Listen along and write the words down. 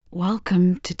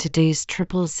Welcome to today's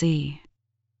Triple Z.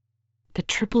 The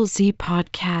Triple Z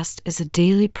podcast is a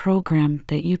daily program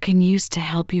that you can use to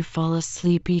help you fall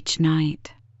asleep each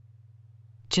night.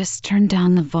 Just turn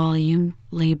down the volume,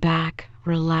 lay back,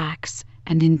 relax,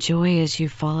 and enjoy as you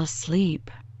fall asleep.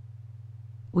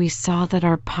 We saw that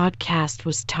our podcast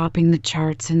was topping the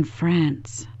charts in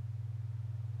France,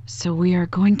 so we are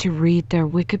going to read their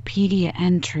Wikipedia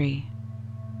entry.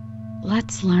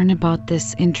 Let's learn about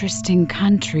this interesting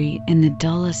country in the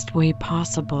dullest way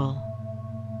possible.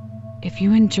 If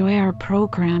you enjoy our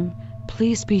program,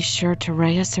 please be sure to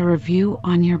write us a review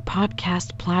on your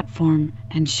podcast platform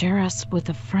and share us with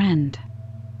a friend.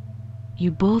 You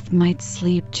both might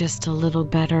sleep just a little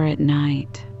better at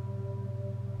night.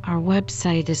 Our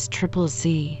website is Triple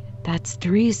Z, that's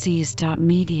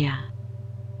 3zs.media.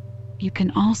 You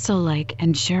can also like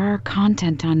and share our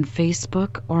content on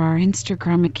Facebook or our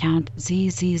Instagram account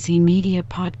ZZZ Media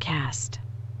Podcast.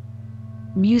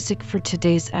 Music for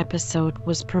today's episode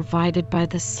was provided by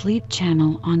the Sleep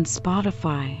Channel on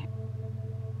Spotify.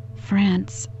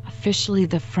 France, officially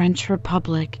the French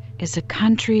Republic, is a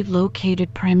country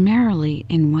located primarily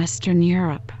in Western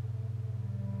Europe.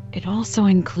 It also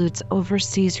includes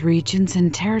overseas regions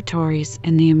and territories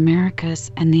in the Americas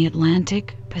and the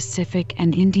Atlantic, Pacific,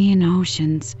 and Indian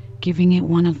Oceans, giving it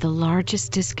one of the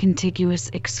largest discontiguous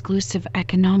exclusive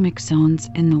economic zones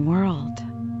in the world.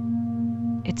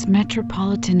 Its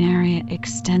metropolitan area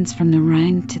extends from the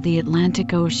Rhine to the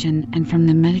Atlantic Ocean and from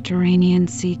the Mediterranean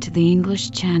Sea to the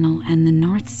English Channel and the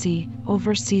North Sea.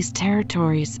 Overseas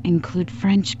territories include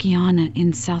French Guiana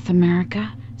in South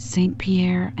America, St.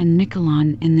 Pierre and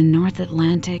Miquelon in the North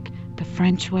Atlantic, the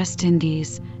French West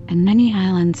Indies, and many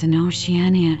islands in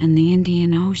Oceania and the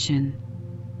Indian Ocean.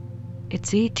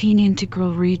 Its 18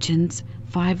 integral regions,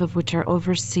 5 of which are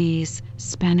overseas,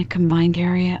 span a combined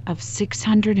area of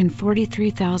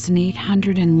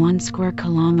 643,801 square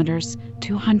kilometers,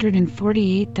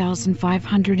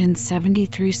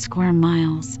 248,573 square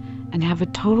miles, and have a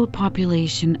total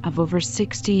population of over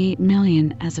 68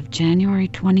 million as of January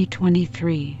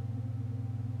 2023.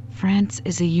 France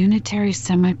is a unitary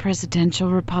semi-presidential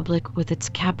republic with its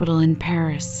capital in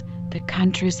Paris, the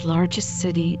country's largest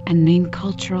city and main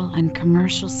cultural and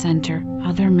commercial center.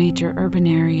 Other major urban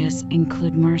areas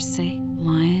include Marseille,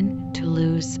 Lyon,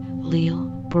 Toulouse, Lille,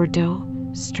 Bordeaux,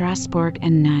 Strasbourg,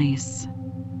 and Nice.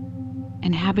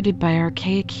 Inhabited by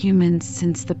archaic humans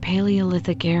since the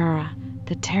Paleolithic era,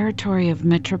 the territory of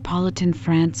metropolitan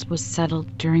France was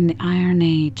settled during the Iron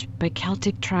Age by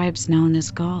Celtic tribes known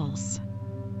as Gauls.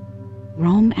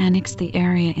 Rome annexed the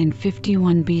area in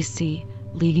 51 BC,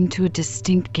 leading to a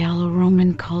distinct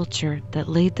Gallo-Roman culture that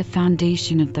laid the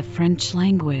foundation of the French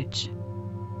language.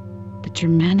 The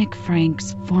Germanic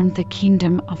Franks formed the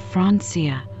Kingdom of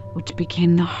Francia, which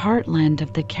became the heartland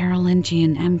of the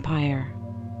Carolingian Empire.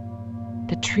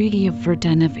 The Treaty of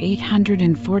Verdun of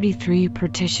 843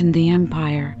 partitioned the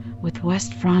empire, with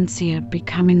West Francia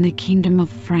becoming the Kingdom of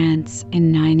France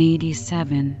in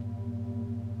 987.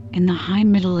 In the High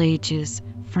Middle Ages,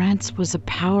 France was a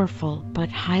powerful but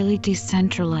highly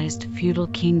decentralized feudal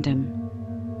kingdom.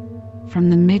 From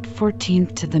the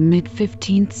mid-14th to the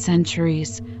mid-15th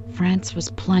centuries, France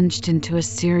was plunged into a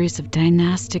series of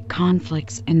dynastic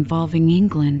conflicts involving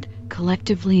England,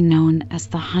 collectively known as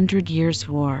the 100 Years'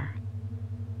 War.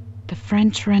 The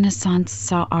French Renaissance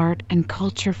saw art and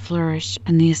culture flourish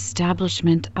and the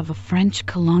establishment of a French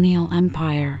colonial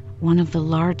empire, one of the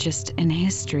largest in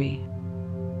history.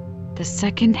 The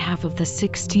second half of the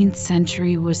 16th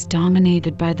century was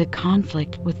dominated by the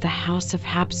conflict with the House of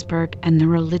Habsburg and the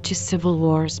religious civil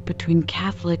wars between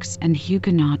Catholics and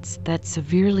Huguenots that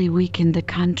severely weakened the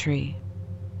country.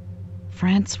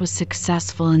 France was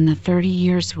successful in the 30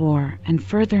 Years' War and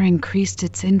further increased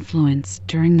its influence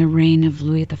during the reign of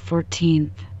Louis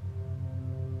XIV.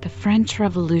 The French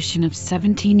Revolution of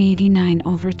 1789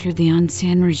 overthrew the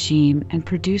Ancien Regime and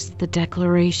produced the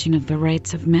Declaration of the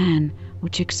Rights of Man,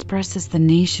 which expresses the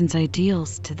nation's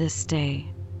ideals to this day.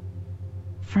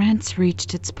 France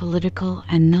reached its political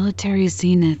and military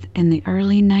zenith in the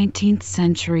early 19th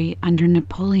century under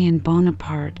Napoleon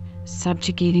Bonaparte,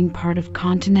 subjugating part of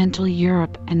continental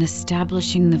Europe and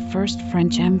establishing the First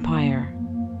French Empire.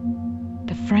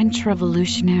 The French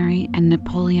Revolutionary and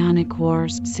Napoleonic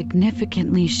Wars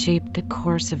significantly shaped the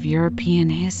course of European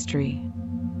history.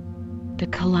 The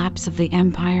collapse of the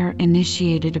empire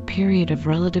initiated a period of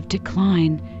relative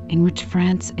decline in which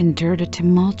France endured a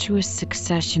tumultuous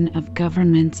succession of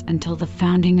governments until the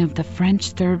founding of the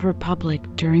French Third Republic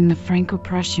during the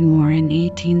Franco-Prussian War in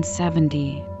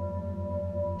 1870.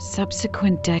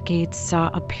 Subsequent decades saw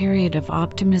a period of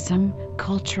optimism,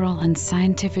 cultural and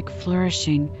scientific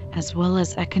flourishing, as well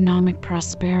as economic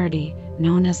prosperity,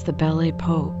 known as the Belle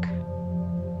Époque.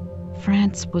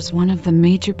 France was one of the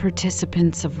major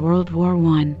participants of World War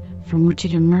I, from which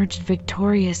it emerged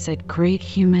victorious at great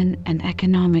human and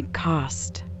economic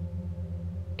cost.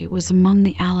 It was among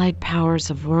the Allied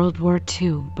powers of World War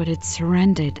II, but it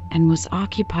surrendered and was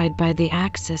occupied by the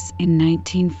Axis in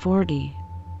 1940.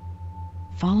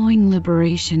 Following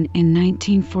liberation in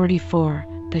 1944,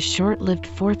 the short-lived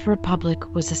Fourth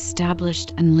Republic was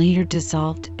established and later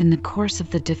dissolved in the course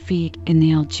of the defeat in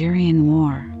the Algerian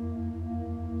War.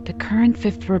 The current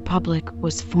Fifth Republic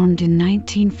was formed in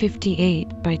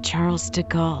 1958 by Charles de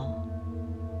Gaulle.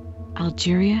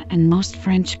 Algeria and most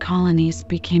French colonies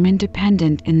became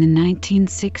independent in the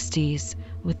 1960s,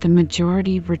 with the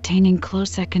majority retaining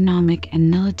close economic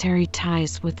and military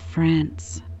ties with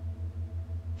France.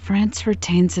 France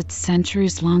retains its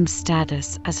centuries-long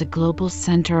status as a global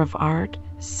center of art,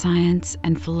 science,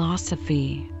 and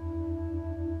philosophy.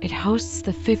 It hosts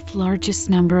the fifth largest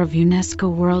number of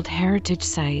UNESCO World Heritage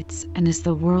Sites and is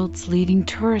the world's leading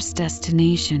tourist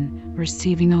destination,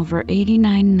 receiving over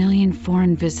 89 million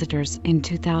foreign visitors in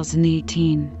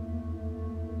 2018.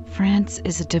 France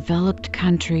is a developed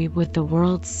country with the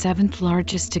world's seventh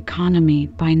largest economy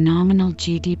by nominal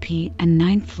GDP and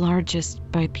ninth largest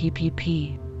by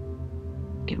PPP.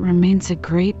 It remains a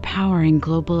great power in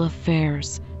global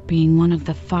affairs, being one of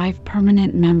the 5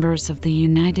 permanent members of the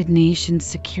United Nations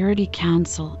Security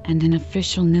Council and an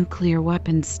official nuclear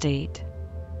weapons state.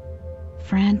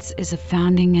 France is a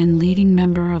founding and leading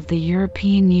member of the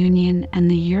European Union and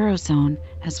the Eurozone,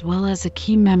 as well as a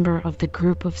key member of the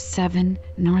Group of Seven,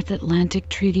 North Atlantic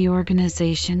Treaty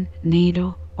Organization,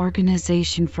 NATO,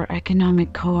 Organization for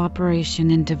Economic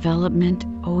Cooperation and Development,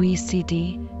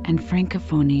 OECD, and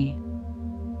Francophonie.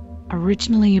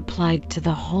 Originally applied to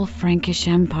the whole Frankish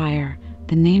Empire,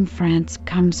 the name France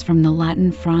comes from the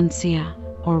Latin Francia,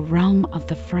 or realm of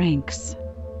the Franks.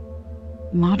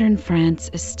 Modern France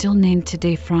is still named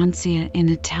today Francia in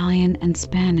Italian and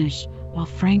Spanish, while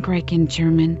Frankreich in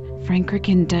German, Frankrijk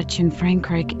in Dutch and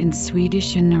Frankrijk in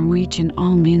Swedish and Norwegian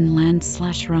all mean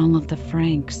land/realm of the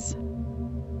Franks.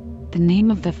 The name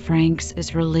of the Franks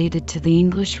is related to the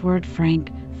English word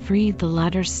franc, free. The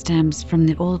latter stems from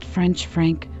the Old French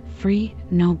franc, free,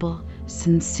 noble,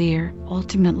 sincere,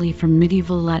 ultimately from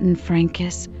medieval Latin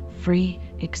francus, free,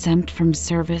 exempt from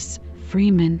service,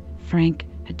 freeman, frank,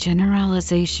 a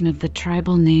generalization of the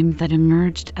tribal name that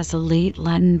emerged as a late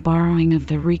Latin borrowing of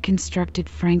the reconstructed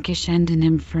Frankish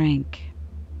endonym franc.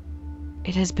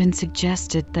 It has been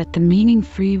suggested that the meaning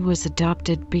free was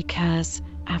adopted because,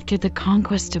 after the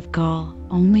conquest of Gaul,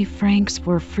 only Franks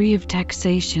were free of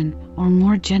taxation, or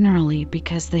more generally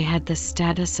because they had the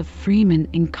status of freemen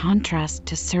in contrast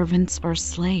to servants or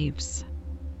slaves.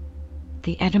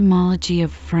 The etymology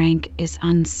of franc is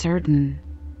uncertain.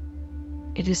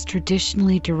 It is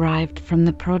traditionally derived from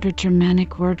the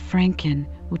Proto-Germanic word franken,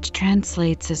 which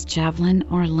translates as javelin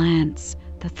or lance.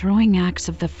 The throwing axe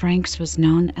of the Franks was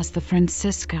known as the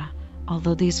Francisca,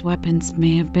 although these weapons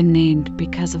may have been named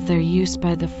because of their use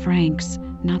by the Franks,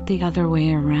 not the other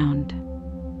way around.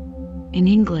 In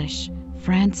English,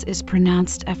 France is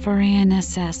pronounced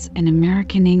FRANSS in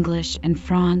American English and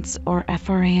France or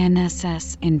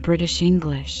FRANSS in British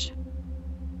English.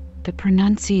 The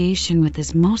pronunciation with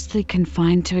is mostly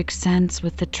confined to accents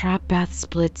with the trap bath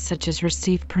splits such as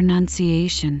received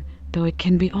pronunciation, though it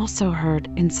can be also heard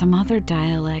in some other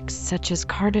dialects such as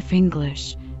Cardiff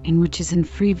English, in which is in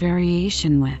free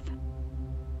variation with.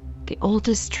 The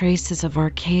oldest traces of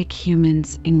archaic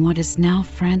humans in what is now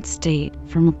France date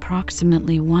from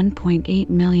approximately 1.8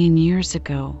 million years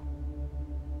ago.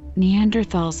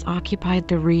 Neanderthals occupied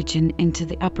the region into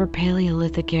the Upper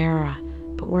Paleolithic era,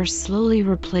 but were slowly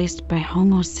replaced by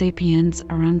Homo sapiens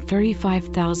around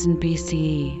 35,000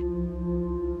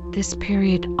 BCE. This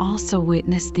period also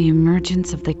witnessed the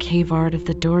emergence of the cave art of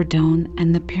the Dordogne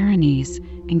and the Pyrenees,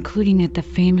 including at the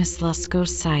famous Lascaux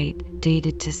site,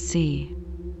 dated to c.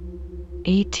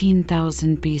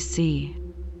 18,000 BC.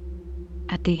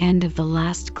 At the end of the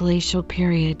last glacial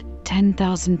period,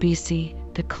 10,000 BC,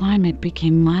 the climate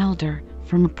became milder.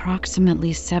 From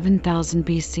approximately 7,000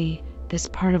 BC, this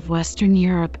part of Western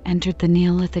Europe entered the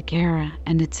Neolithic era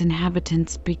and its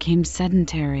inhabitants became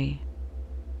sedentary.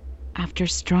 After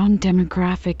strong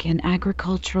demographic and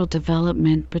agricultural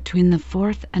development between the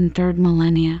 4th and 3rd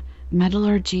millennia,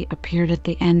 metallurgy appeared at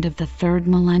the end of the 3rd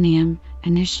millennium,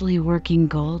 initially working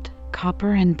gold,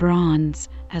 copper and bronze,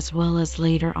 as well as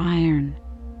later iron.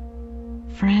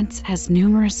 France has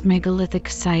numerous megalithic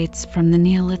sites from the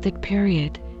Neolithic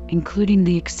period, including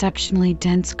the exceptionally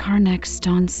dense Carnex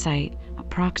stone site,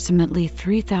 approximately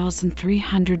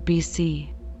 3,300 BC.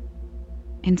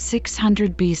 In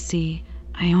 600 BC,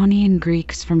 Ionian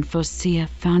Greeks from Phocaea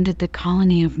founded the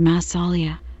colony of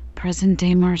Massalia,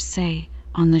 present-day Marseille,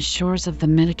 on the shores of the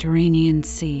Mediterranean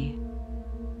Sea.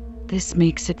 This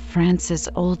makes it France's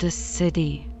oldest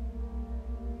city.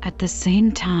 At the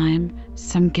same time,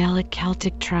 some Gallic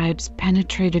Celtic tribes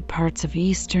penetrated parts of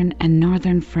eastern and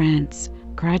northern France,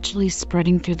 gradually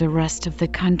spreading through the rest of the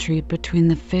country between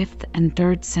the 5th and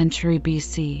 3rd century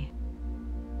BC.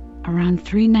 Around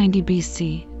 390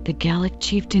 BC, the Gallic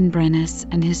chieftain Brennus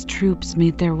and his troops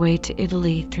made their way to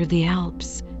Italy through the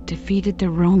Alps, defeated the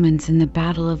Romans in the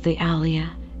Battle of the Allia,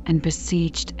 and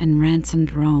besieged and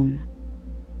ransomed Rome.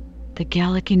 The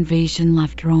Gallic invasion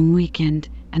left Rome weakened,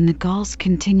 and the Gauls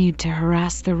continued to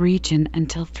harass the region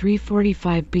until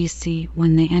 345 BC,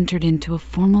 when they entered into a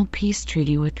formal peace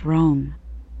treaty with Rome.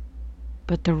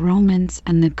 But the Romans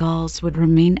and the Gauls would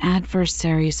remain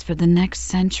adversaries for the next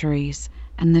centuries,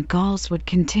 and the Gauls would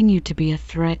continue to be a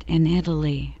threat in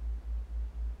Italy.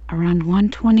 Around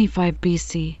 125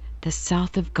 BC, the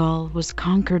south of Gaul was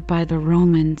conquered by the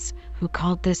Romans, who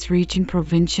called this region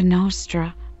Provincia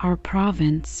Nostra, our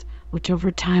province, which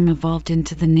over time evolved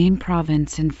into the name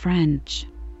province in French.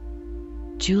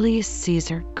 Julius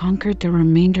Caesar conquered the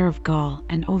remainder of Gaul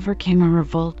and overcame a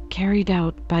revolt carried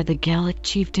out by the Gallic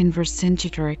chieftain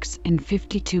Vercingetorix in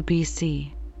 52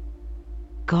 BC.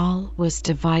 Gaul was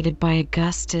divided by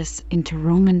Augustus into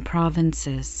Roman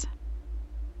provinces.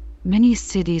 Many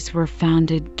cities were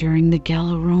founded during the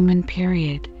Gallo-Roman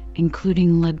period,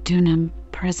 including Lugdunum,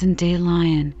 present-day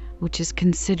Lyon, which is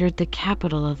considered the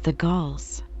capital of the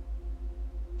Gauls.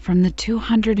 From the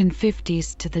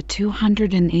 250s to the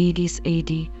 280s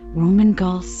AD, Roman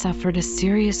Gaul suffered a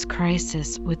serious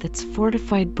crisis, with its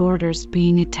fortified borders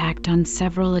being attacked on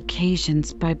several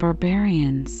occasions by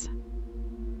barbarians.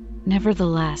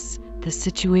 Nevertheless, the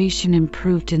situation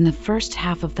improved in the first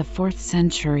half of the 4th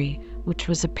century, which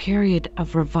was a period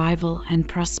of revival and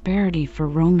prosperity for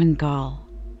Roman Gaul.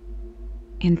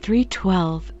 In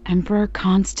 312, Emperor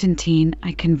Constantine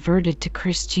I converted to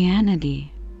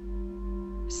Christianity.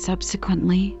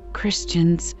 Subsequently,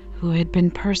 Christians, who had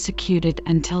been persecuted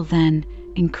until then,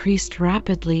 increased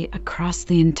rapidly across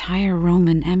the entire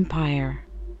Roman Empire.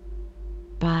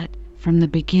 But, from the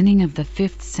beginning of the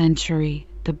 5th century,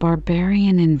 the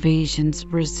barbarian invasions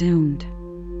resumed.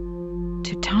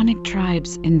 Teutonic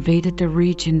tribes invaded the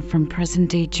region from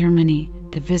present-day Germany,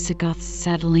 the Visigoths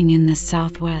settling in the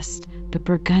southwest, the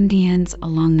Burgundians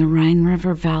along the Rhine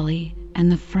River Valley,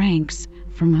 and the Franks,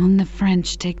 from whom the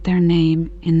French take their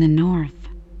name, in the north.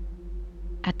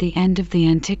 At the end of the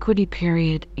Antiquity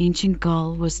period, ancient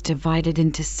Gaul was divided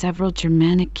into several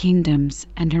Germanic kingdoms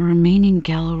and a remaining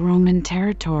Gallo-Roman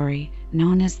territory,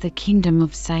 known as the Kingdom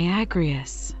of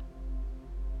Syagrius.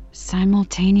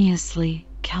 Simultaneously,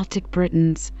 Celtic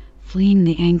Britons, fleeing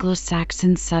the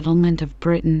Anglo-Saxon settlement of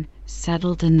Britain,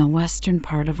 settled in the western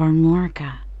part of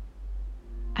Armorica.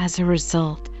 As a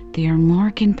result, the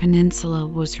Armorican Peninsula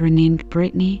was renamed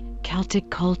Brittany, Celtic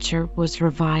culture was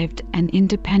revived, and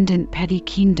independent petty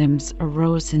kingdoms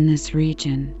arose in this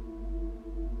region.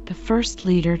 The first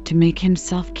leader to make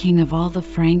himself king of all the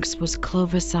Franks was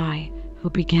Clovis I, who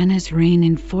began his reign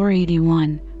in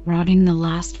 481, routing the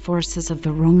last forces of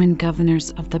the Roman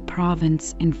governors of the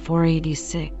province in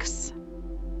 486.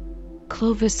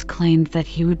 Clovis claimed that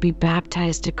he would be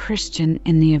baptized a Christian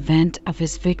in the event of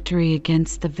his victory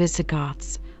against the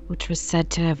Visigoths, which was said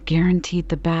to have guaranteed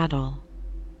the battle.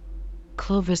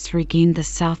 Clovis regained the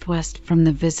southwest from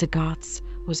the Visigoths,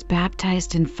 was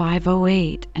baptized in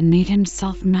 508, and made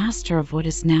himself master of what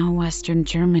is now western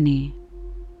Germany.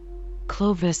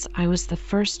 Clovis I was the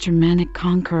first Germanic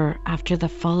conqueror after the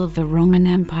fall of the Roman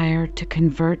Empire to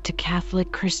convert to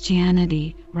Catholic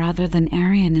Christianity rather than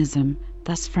Arianism.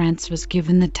 Thus France was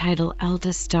given the title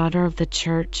eldest daughter of the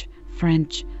Church,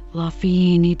 French, La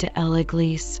Fille aînée de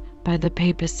l'Église, by the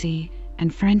papacy,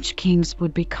 and French kings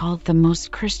would be called the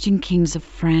most Christian kings of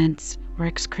France,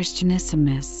 Rex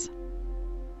Christianissimus.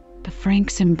 The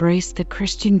Franks embraced the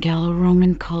Christian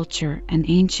Gallo-Roman culture, and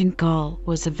ancient Gaul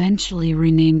was eventually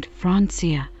renamed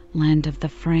Francia, land of the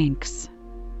Franks.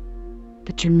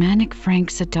 The Germanic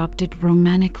Franks adopted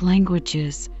Romanic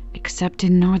languages, except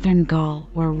in northern Gaul,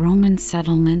 where Roman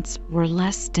settlements were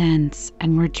less dense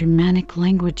and where Germanic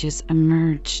languages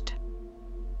emerged.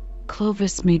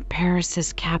 Clovis made Paris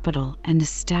his capital and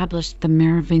established the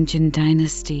Merovingian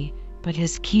dynasty, but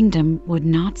his kingdom would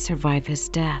not survive his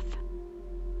death.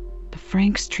 The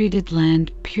Franks treated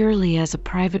land purely as a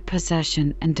private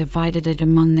possession and divided it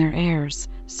among their heirs,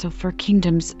 so four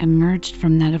kingdoms emerged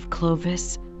from that of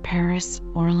Clovis, Paris,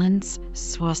 Orleans,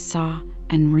 Soissons,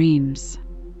 and Reims.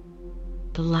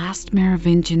 The last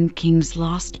Merovingian kings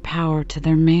lost power to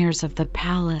their mayors of the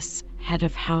palace, head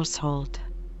of household.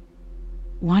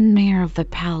 One mayor of the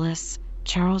palace,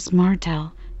 Charles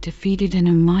Martel, defeated an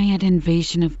Umayyad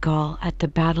invasion of Gaul at the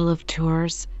Battle of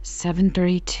Tours,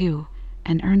 732,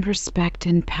 and earned respect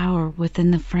and power within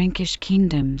the Frankish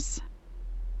kingdoms.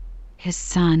 His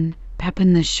son,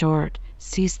 Pepin the Short,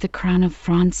 seized the crown of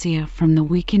Francia from the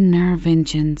weakened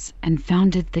Merovingians and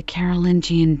founded the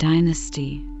Carolingian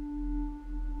dynasty.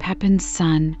 Pepin's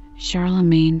son,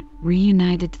 Charlemagne,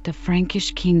 reunited the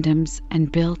Frankish kingdoms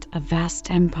and built a vast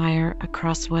empire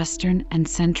across Western and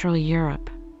Central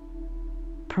Europe.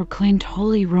 Proclaimed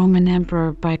Holy Roman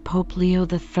Emperor by Pope Leo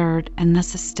III and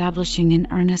thus establishing in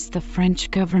earnest the French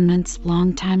government's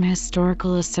longtime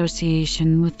historical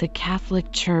association with the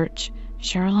Catholic Church,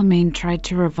 Charlemagne tried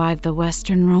to revive the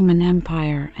Western Roman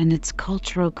Empire and its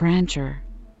cultural grandeur.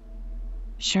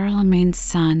 Charlemagne's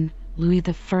son, Louis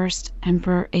I,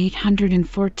 Emperor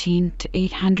 814 to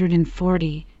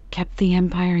 840, kept the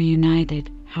empire united.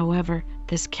 However,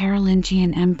 this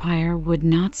Carolingian empire would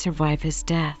not survive his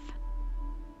death.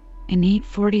 In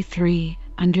 843,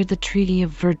 under the Treaty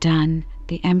of Verdun,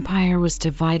 the empire was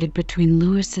divided between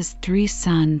Louis's three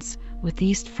sons, with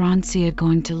East Francia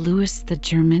going to Louis the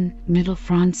German, Middle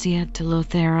Francia to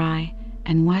Lotharii,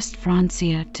 and West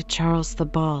Francia to Charles the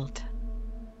Bald.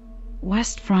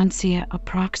 West Francia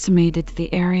approximated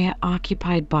the area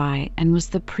occupied by and was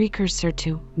the precursor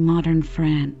to modern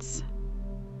France.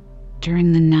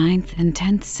 During the 9th and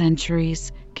 10th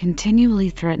centuries, continually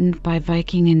threatened by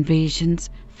Viking invasions,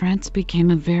 France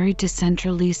became a very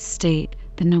decentralized state.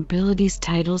 The nobility's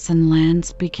titles and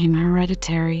lands became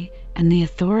hereditary, and the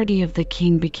authority of the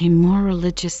king became more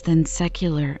religious than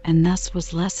secular and thus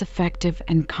was less effective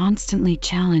and constantly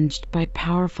challenged by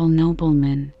powerful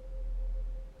noblemen.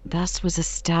 Thus was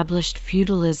established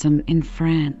feudalism in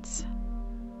France.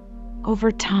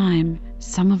 Over time,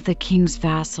 some of the king's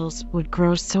vassals would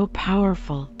grow so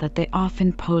powerful that they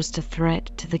often posed a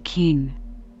threat to the king.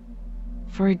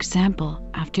 For example,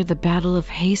 after the Battle of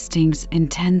Hastings in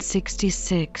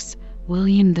 1066,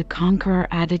 William the Conqueror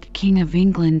added King of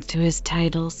England to his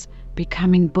titles,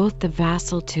 becoming both the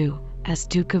vassal to, as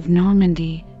Duke of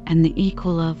Normandy, and the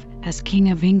equal of, as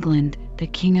King of England, the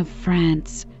King of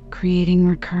France, creating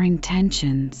recurring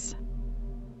tensions.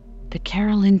 The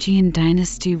Carolingian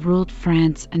dynasty ruled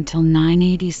France until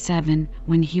 987,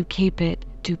 when Hugh Capet,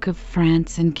 Duke of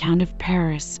France and Count of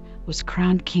Paris, was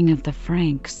crowned King of the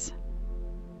Franks.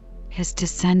 His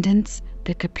descendants,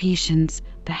 the Capetians,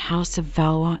 the House of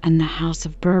Valois and the House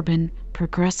of Bourbon,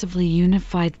 progressively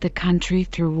unified the country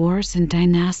through wars and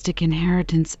dynastic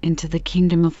inheritance into the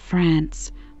Kingdom of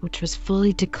France, which was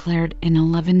fully declared in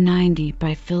 1190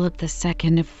 by Philip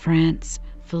II of France,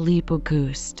 Philippe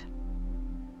Auguste.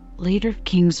 Later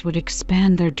kings would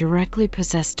expand their directly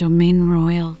possessed domain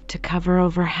royal to cover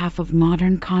over half of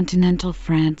modern continental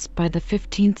France by the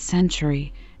 15th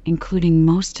century, including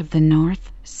most of the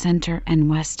north, center, and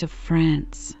west of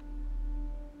France.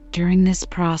 During this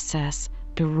process,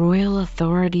 the royal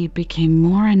authority became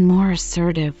more and more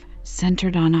assertive,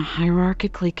 centered on a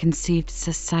hierarchically conceived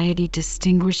society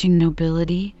distinguishing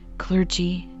nobility,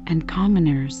 clergy, and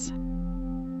commoners.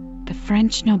 The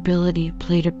French nobility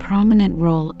played a prominent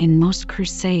role in most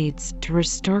crusades to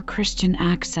restore Christian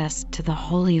access to the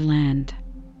Holy Land.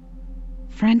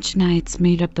 French knights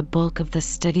made up the bulk of the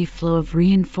steady flow of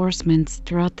reinforcements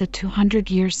throughout the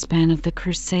 200-year span of the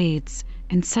Crusades,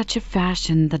 in such a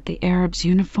fashion that the Arabs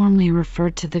uniformly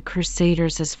referred to the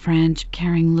Crusaders as French,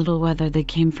 caring little whether they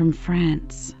came from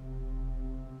France.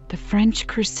 The French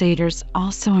Crusaders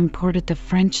also imported the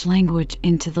French language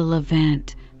into the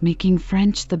Levant, making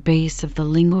French the base of the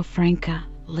lingua franca,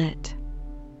 lit.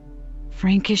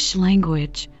 Frankish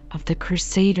language, of the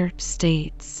Crusader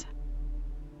states.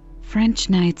 French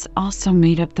knights also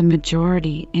made up the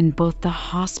majority in both the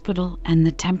hospital and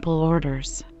the temple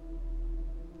orders.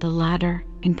 The latter,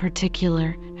 in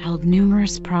particular, held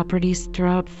numerous properties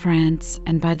throughout France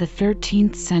and by the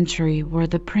 13th century were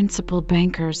the principal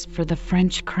bankers for the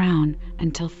French crown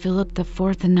until Philip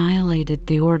IV annihilated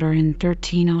the order in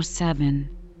 1307.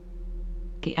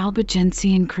 The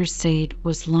Albigensian Crusade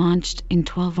was launched in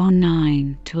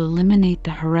 1209 to eliminate the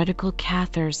heretical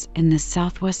Cathars in the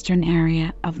southwestern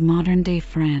area of modern-day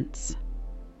France.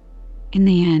 In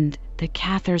the end, the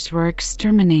Cathars were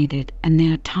exterminated and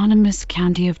the autonomous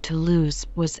county of Toulouse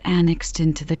was annexed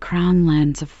into the crown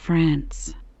lands of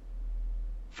France.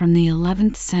 From the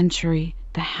 11th century,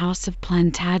 the House of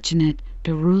Plantagenet,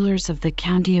 the rulers of the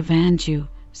county of Anjou,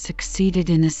 succeeded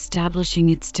in establishing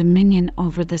its dominion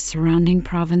over the surrounding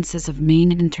provinces of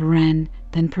Maine and Touraine,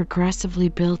 then progressively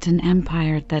built an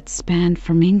empire that spanned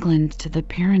from England to the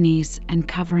Pyrenees and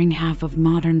covering half of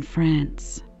modern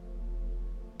France.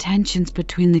 Tensions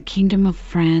between the Kingdom of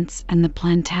France and the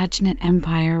Plantagenet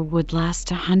Empire would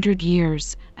last 100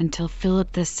 years, until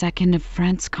Philip II of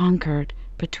France conquered,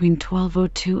 between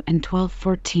 1202 and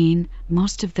 1214,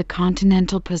 most of the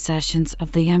continental possessions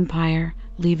of the empire,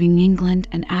 leaving England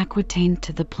and Aquitaine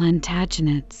to the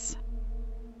Plantagenets.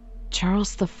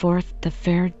 Charles IV the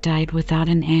Fair died without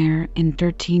an heir in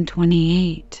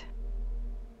 1328.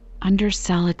 Under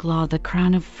Salic law, the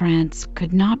crown of France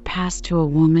could not pass to a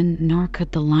woman, nor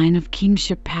could the line of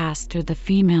kingship pass through the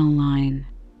female line.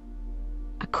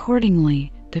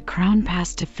 Accordingly, the crown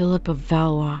passed to Philip of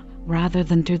Valois, rather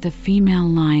than through the female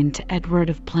line to Edward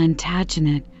of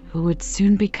Plantagenet, who would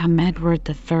soon become Edward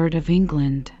III of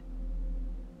England.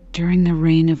 During the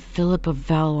reign of Philip of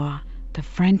Valois, the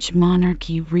French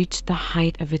monarchy reached the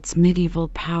height of its medieval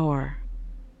power.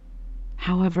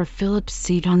 However, Philip's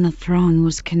seat on the throne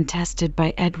was contested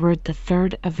by Edward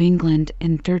III of England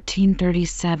in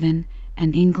 1337,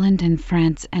 and England and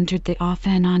France entered the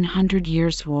off-and-on 100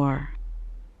 Years' War.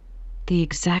 The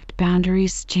exact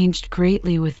boundaries changed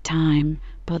greatly with time,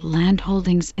 but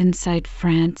landholdings inside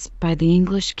France by the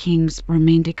English kings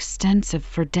remained extensive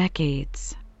for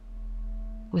decades.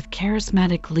 With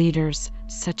charismatic leaders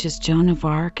such as Joan of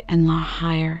Arc and La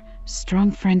Hire,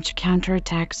 strong French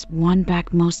counterattacks won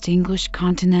back most English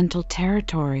continental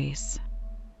territories.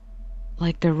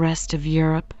 Like the rest of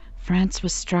Europe, France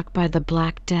was struck by the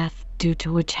Black Death, due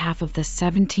to which half of the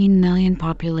 17 million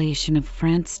population of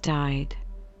France died.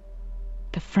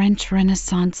 The French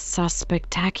Renaissance saw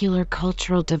spectacular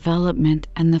cultural development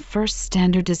and the first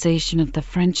standardization of the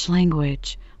French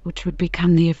language, which would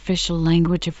become the official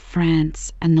language of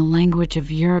France and the language of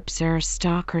Europe's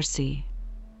aristocracy.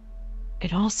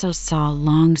 It also saw a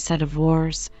long set of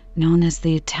wars, known as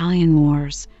the Italian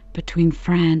Wars, between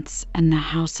France and the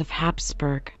House of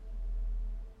Habsburg.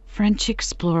 French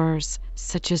explorers,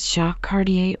 such as Jacques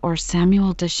Cartier or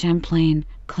Samuel de Champlain,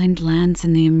 claimed lands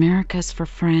in the Americas for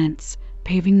France,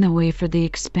 paving the way for the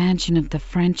expansion of the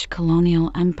French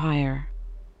colonial empire.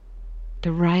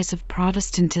 The rise of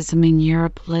Protestantism in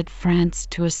Europe led France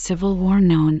to a civil war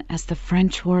known as the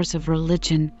French Wars of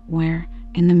Religion, where,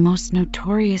 in the most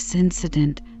notorious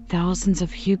incident, thousands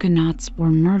of Huguenots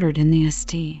were murdered in the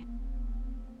St.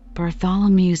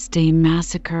 Bartholomew's Day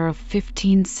massacre of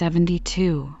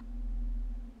 1572.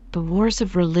 The Wars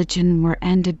of Religion were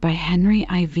ended by Henry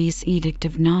IV's Edict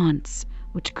of Nantes,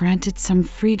 which granted some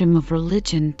freedom of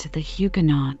religion to the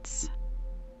Huguenots.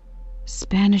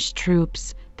 Spanish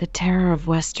troops, the terror of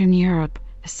Western Europe,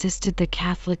 assisted the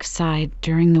Catholic side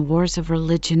during the Wars of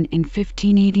Religion in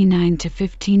 1589 to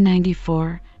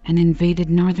 1594 and invaded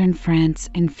northern France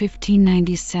in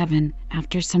 1597.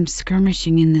 After some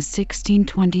skirmishing in the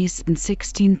 1620s and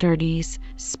 1630s,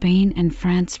 Spain and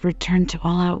France returned to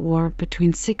all-out war between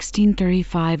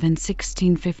 1635 and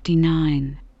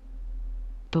 1659.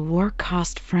 The war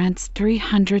cost France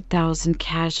 300,000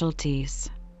 casualties.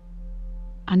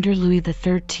 Under Louis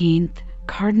XIII,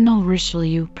 Cardinal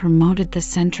Richelieu promoted the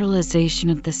centralization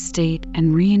of the state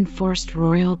and reinforced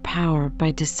royal power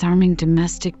by disarming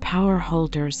domestic power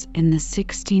holders in the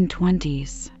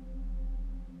 1620s.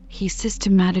 He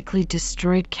systematically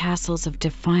destroyed castles of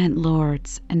defiant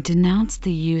lords and denounced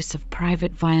the use of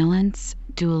private violence,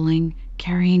 dueling,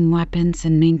 carrying weapons,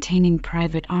 and maintaining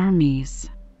private armies.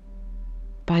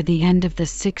 By the end of the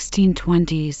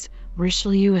 1620s,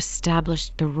 Richelieu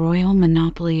established the royal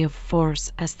monopoly of force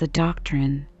as the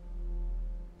doctrine.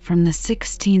 From the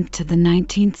 16th to the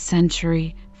 19th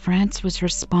century, France was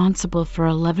responsible for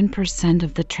 11%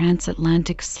 of the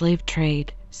transatlantic slave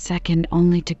trade, second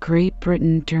only to Great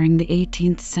Britain during the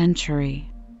 18th century.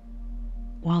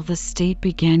 While the state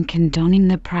began condoning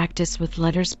the practice with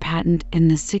letters patent in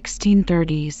the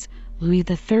 1630s, Louis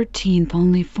XIII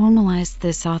only formalized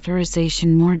this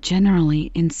authorization more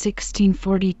generally in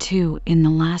 1642, in the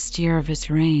last year of his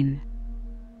reign.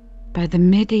 By the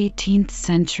mid-18th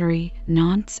century,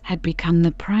 Nantes had become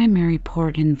the primary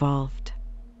port involved.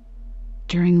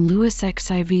 During Louis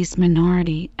XIV's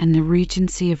minority and the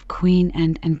regency of Queen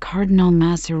Anne and Cardinal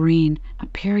Mazarin, a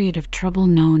period of trouble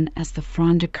known as the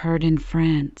Fronde occurred in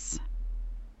France.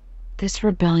 This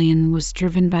rebellion was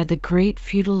driven by the great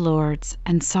feudal lords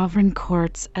and sovereign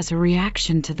courts as a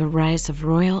reaction to the rise of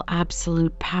royal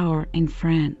absolute power in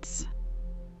France.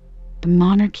 The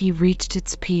monarchy reached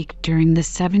its peak during the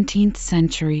 17th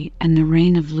century and the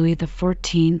reign of Louis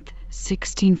XIV,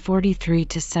 1643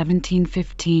 to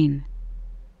 1715.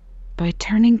 By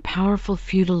turning powerful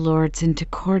feudal lords into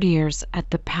courtiers at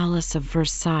the Palace of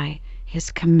Versailles,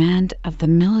 his command of the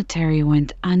military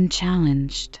went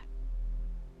unchallenged.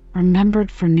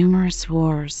 Remembered for numerous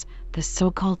wars, the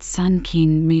so-called Sun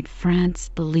King made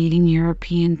France the leading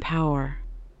European power.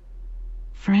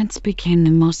 France became the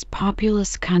most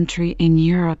populous country in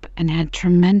Europe and had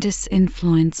tremendous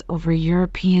influence over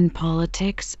European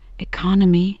politics,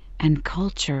 economy, and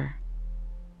culture.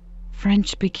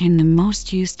 French became the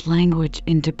most used language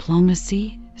in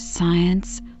diplomacy,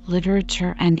 science,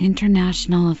 literature, and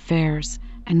international affairs,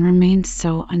 and remained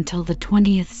so until the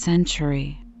 20th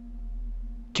century.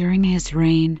 During his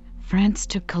reign, France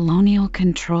took colonial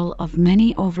control of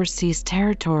many overseas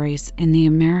territories in the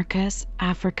Americas,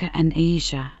 Africa, and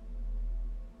Asia.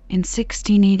 In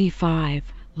 1685,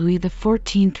 Louis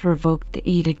XIV revoked the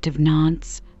Edict of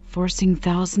Nantes, forcing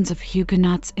thousands of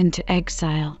Huguenots into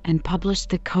exile, and published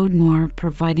the Code Noir,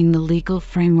 providing the legal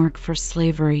framework for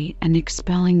slavery and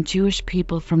expelling Jewish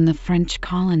people from the French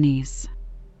colonies.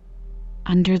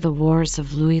 Under the Wars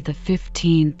of Louis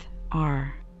XV,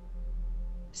 r.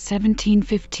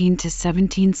 1715 to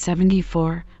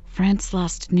 1774, France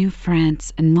lost New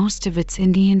France and most of its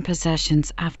Indian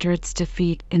possessions after its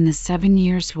defeat in the 7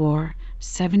 Years' War,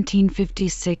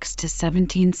 1756 to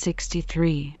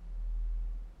 1763.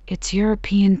 Its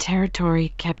European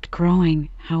territory kept growing,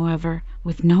 however,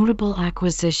 with notable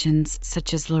acquisitions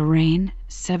such as Lorraine,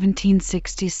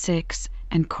 1766,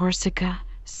 and Corsica,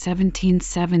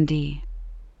 1770.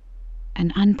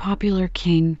 An unpopular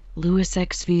king, Louis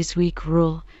XV's weak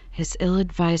rule, his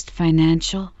ill-advised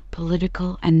financial,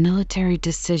 political, and military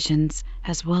decisions,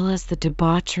 as well as the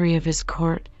debauchery of his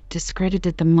court,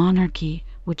 discredited the monarchy,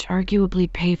 which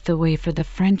arguably paved the way for the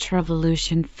French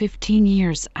Revolution 15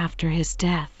 years after his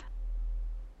death.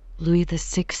 Louis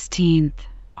XVI,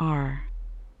 r.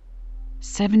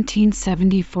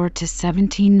 1774 to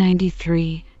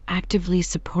 1793, actively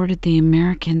supported the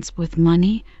Americans with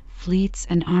money, fleets,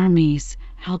 and armies,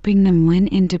 helping them win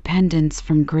independence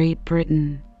from Great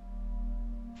Britain.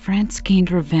 France gained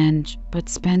revenge, but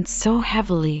spent so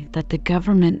heavily that the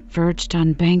government verged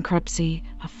on bankruptcy,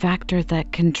 a factor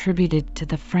that contributed to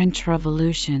the French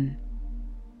Revolution.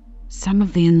 Some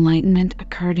of the Enlightenment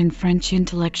occurred in French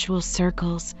intellectual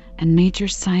circles, and major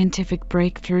scientific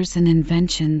breakthroughs and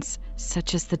inventions,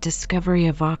 such as the discovery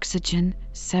of oxygen,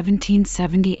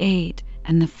 1778,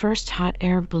 and the first hot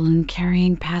air balloon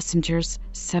carrying passengers,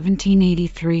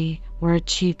 1783, were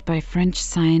achieved by French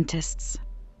scientists.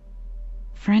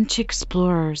 French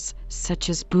explorers, such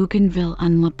as Bougainville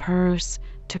and Lapérouse,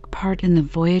 took part in the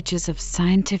voyages of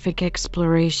scientific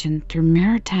exploration through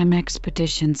maritime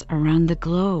expeditions around the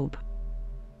globe.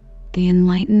 The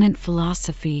Enlightenment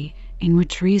philosophy, in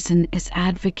which reason is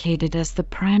advocated as the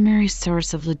primary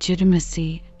source of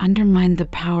legitimacy, undermined the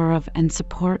power of and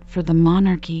support for the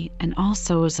monarchy and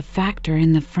also was a factor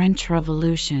in the French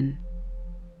Revolution.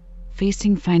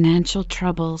 Facing financial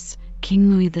troubles,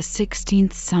 King Louis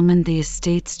XVI summoned the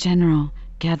Estates General,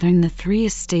 gathering the 3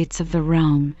 estates of the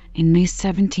realm, in May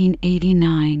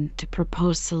 1789 to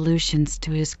propose solutions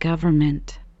to his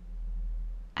government.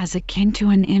 As akin to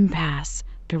an impasse,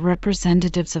 the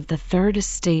representatives of the Third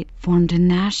Estate formed a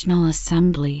National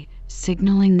Assembly,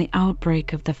 signaling the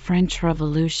outbreak of the French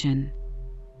Revolution.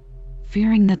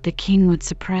 Fearing that the king would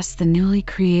suppress the newly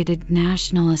created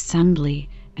National Assembly,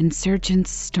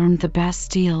 insurgents stormed the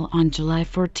Bastille on July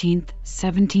 14,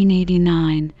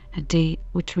 1789, a date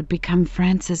which would become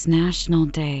France's National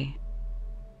Day.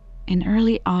 In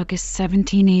early August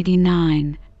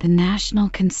 1789, the National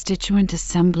Constituent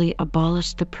Assembly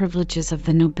abolished the privileges of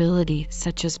the nobility,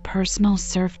 such as personal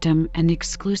serfdom and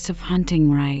exclusive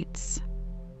hunting rights.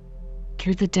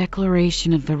 Through the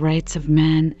Declaration of the Rights of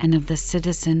Man and of the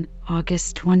Citizen,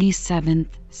 August 27,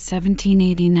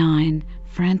 1789,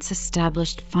 France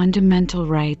established fundamental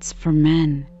rights for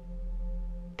men.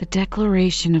 The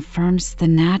Declaration affirms the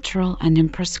natural and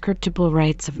imprescriptible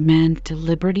rights of man to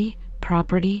liberty,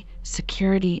 property,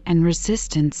 security, and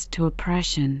resistance to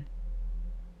oppression.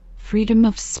 Freedom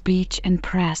of speech and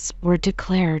press were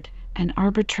declared, and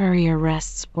arbitrary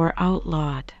arrests were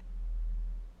outlawed.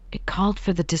 It called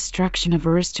for the destruction of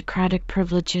aristocratic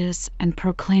privileges and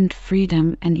proclaimed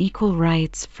freedom and equal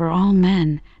rights for all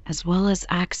men, as well as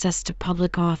access to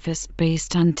public office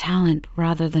based on talent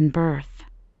rather than birth.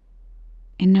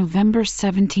 In November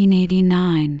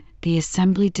 1789, the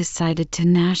Assembly decided to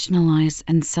nationalize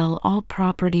and sell all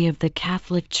property of the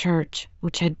Catholic Church,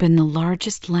 which had been the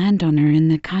largest landowner in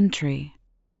the country.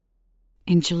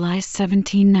 In July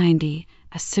 1790,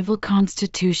 a civil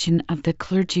constitution of the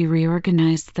clergy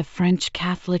reorganized the French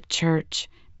Catholic Church,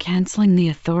 cancelling the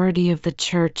authority of the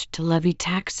Church to levy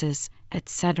taxes,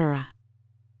 etc.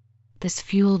 This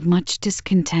fueled much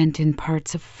discontent in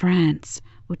parts of France,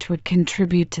 which would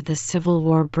contribute to the Civil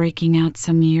War breaking out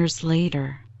some years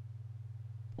later.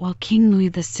 While King Louis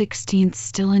XVI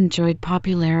still enjoyed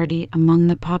popularity among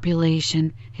the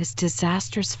population, his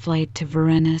disastrous flight to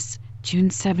Varennes,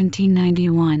 June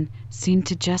 1791, seemed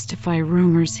to justify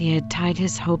rumors he had tied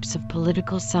his hopes of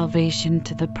political salvation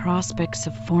to the prospects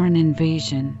of foreign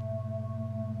invasion.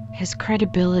 His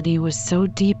credibility was so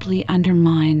deeply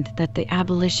undermined that the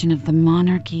abolition of the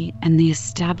monarchy and the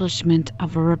establishment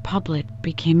of a republic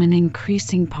became an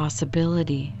increasing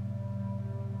possibility.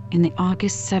 In the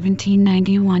August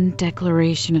 1791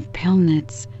 Declaration of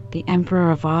Pillnitz, the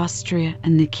Emperor of Austria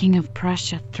and the King of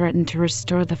Prussia threatened to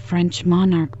restore the French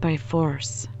monarch by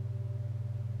force.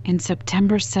 In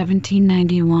September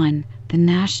 1791, the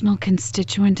National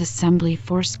Constituent Assembly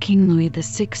forced King Louis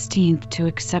XVI to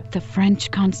accept the French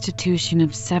Constitution of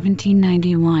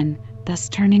 1791, thus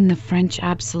turning the French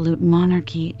absolute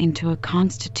monarchy into a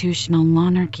constitutional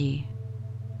monarchy.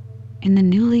 In the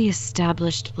newly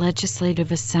established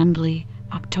Legislative Assembly,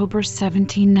 October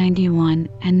 1791,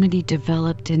 enmity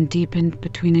developed and deepened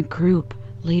between a group,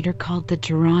 later called the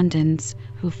Girondins,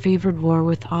 who favored war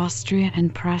with Austria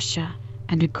and Prussia,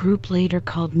 and a group later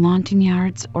called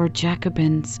Montagnards or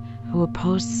Jacobins, who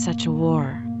opposed such a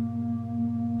war.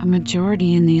 A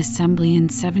majority in the Assembly in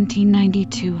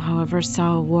 1792, however,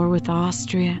 saw a war with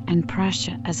Austria and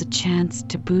Prussia as a chance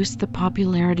to boost the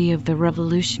popularity of the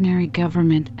revolutionary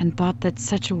government and thought that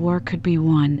such a war could be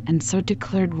won, and so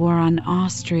declared war on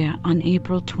Austria on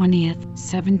April 20,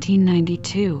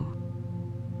 1792.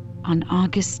 On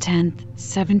August 10,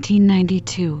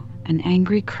 1792, an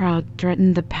angry crowd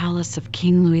threatened the palace of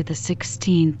King Louis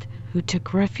XVI, who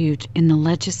took refuge in the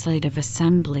Legislative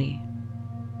Assembly.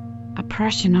 A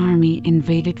Prussian army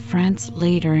invaded France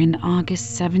later in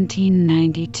August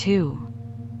 1792.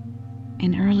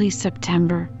 In early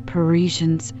September,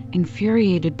 Parisians,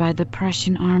 infuriated by the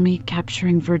Prussian army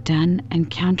capturing Verdun and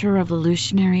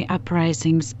counter-revolutionary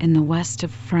uprisings in the west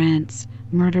of France,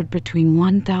 murdered between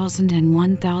 1,000 and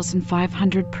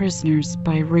 1,500 prisoners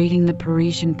by raiding the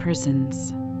Parisian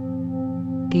prisons.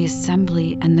 The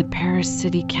Assembly and the Paris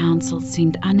City Council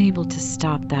seemed unable to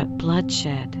stop that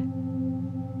bloodshed.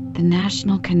 The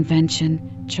National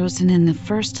Convention, chosen in the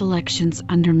first elections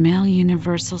under male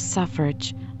universal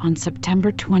suffrage, on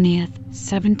September 20,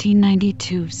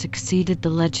 1792 succeeded the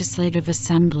Legislative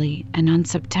Assembly, and on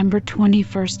September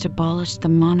 21 abolished the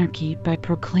monarchy by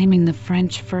proclaiming the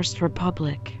French First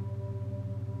Republic.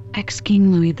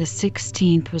 Ex-King Louis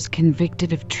XVI was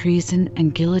convicted of treason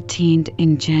and guillotined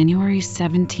in January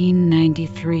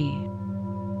 1793.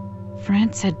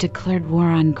 France had declared war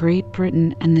on Great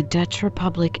Britain and the Dutch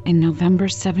Republic in November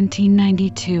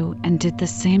 1792 and did the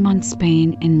same on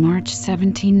Spain in March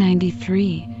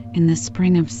 1793. In the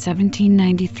spring of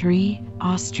 1793,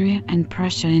 Austria and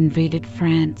Prussia invaded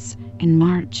France. In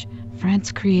March,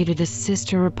 France created a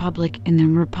sister republic in the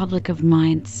Republic of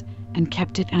Mainz and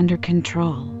kept it under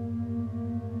control.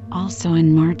 Also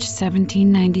in March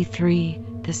 1793,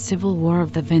 the Civil War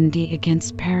of the Vendée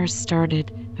against Paris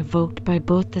started, evoked by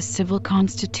both the civil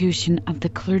constitution of the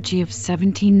clergy of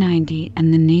 1790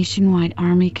 and the nationwide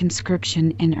army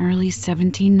conscription in early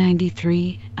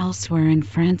 1793. Elsewhere in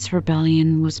France,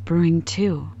 rebellion was brewing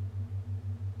too.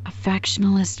 A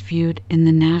factionalist feud in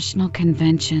the National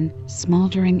Convention,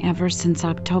 smoldering ever since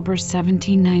October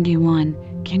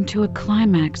 1791, came to a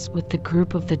climax with the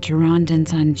group of the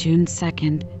Girondins on June 2,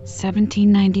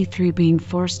 1793 being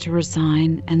forced to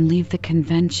resign and leave the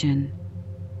convention.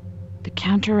 The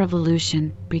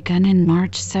counter-revolution, begun in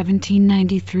March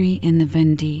 1793 in the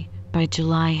Vendée, by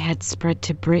July had spread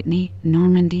to Brittany,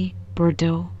 Normandy,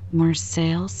 Bordeaux,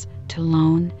 Marseilles,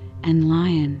 Toulon, and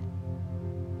Lyon.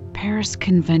 Paris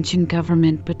Convention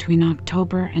government between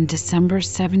October and December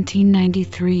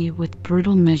 1793 with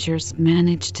brutal measures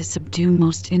managed to subdue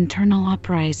most internal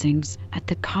uprisings at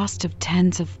the cost of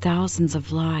tens of thousands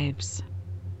of lives.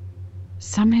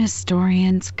 Some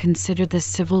historians consider the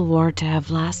Civil War to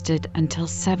have lasted until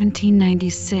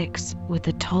 1796, with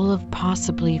a toll of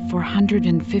possibly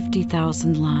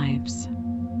 450,000 lives.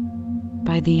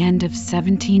 By the end of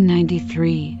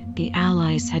 1793, the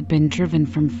Allies had been driven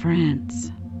from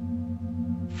France.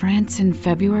 France in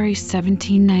February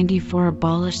 1794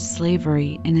 abolished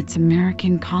slavery in its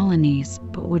American colonies,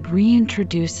 but would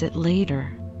reintroduce it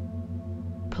later.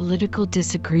 Political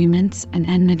disagreements and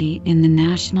enmity in the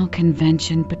National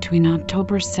Convention between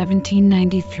October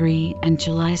 1793 and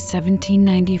July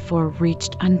 1794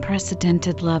 reached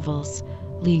unprecedented levels,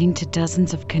 leading to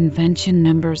dozens of convention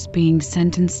members being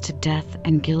sentenced to death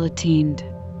and guillotined.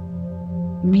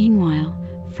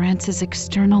 Meanwhile, France's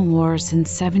external wars in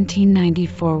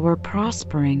 1794 were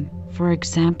prospering, for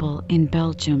example in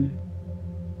Belgium.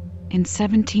 In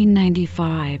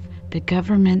 1795, the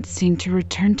government seemed to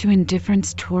return to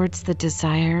indifference towards the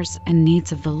desires and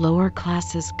needs of the lower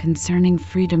classes concerning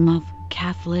freedom of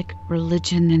Catholic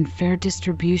religion and fair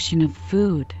distribution of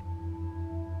food.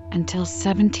 Until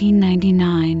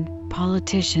 1799,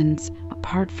 politicians,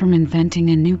 apart from inventing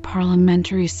a new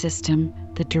parliamentary system,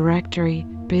 the Directory,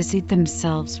 busied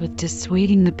themselves with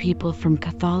dissuading the people from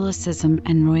Catholicism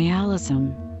and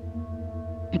royalism.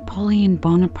 Napoleon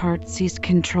Bonaparte seized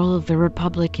control of the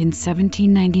Republic in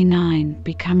 1799,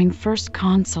 becoming first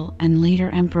consul and later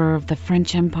emperor of the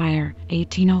French Empire,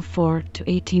 1804 to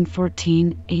 1814,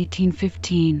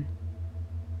 1815.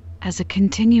 As a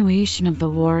continuation of the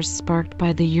wars sparked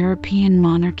by the European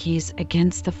monarchies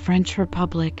against the French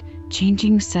Republic,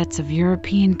 changing sets of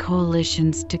European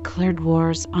coalitions declared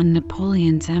wars on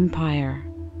Napoleon's empire.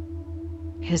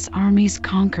 His armies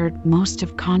conquered most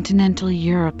of continental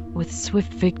Europe with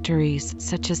swift victories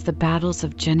such as the battles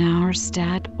of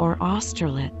Jena-Auerstadt or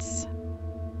Austerlitz.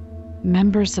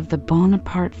 Members of the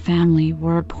Bonaparte family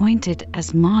were appointed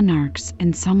as monarchs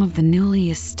in some of the newly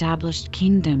established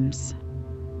kingdoms.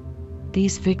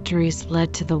 These victories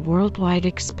led to the worldwide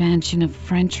expansion of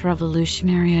French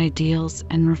revolutionary ideals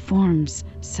and reforms,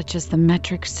 such as the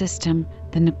metric system,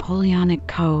 the Napoleonic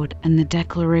Code, and the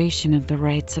Declaration of the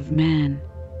Rights of Man.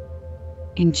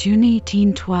 In June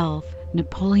 1812,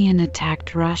 Napoleon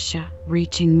attacked Russia,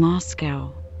 reaching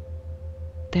Moscow.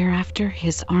 Thereafter,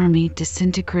 his army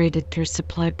disintegrated through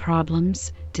supply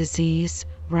problems, disease,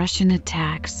 Russian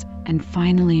attacks, and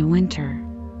finally winter.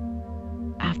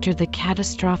 After the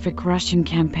catastrophic Russian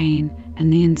campaign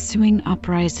and the ensuing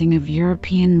uprising of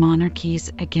European monarchies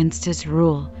against his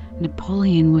rule,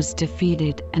 Napoleon was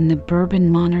defeated and the Bourbon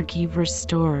monarchy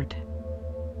restored.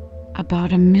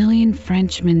 About 1 million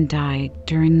Frenchmen died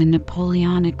during the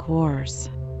Napoleonic Wars.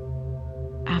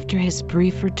 After his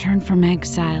brief return from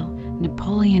exile,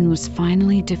 Napoleon was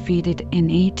finally defeated in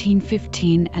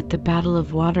 1815 at the Battle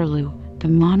of Waterloo. The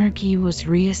monarchy was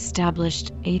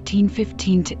re-established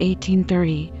 1815 to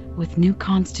 1830 with new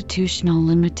constitutional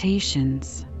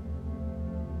limitations.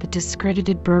 The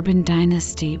discredited Bourbon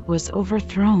dynasty was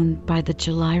overthrown by the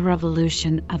July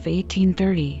Revolution of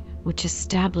 1830, which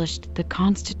established the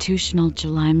constitutional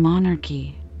July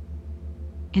monarchy.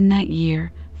 In that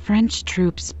year, French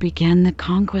troops began the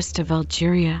conquest of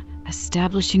Algeria,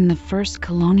 establishing the first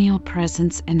colonial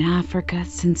presence in Africa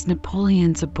since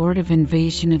Napoleon's abortive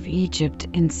invasion of Egypt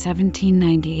in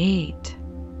 1798.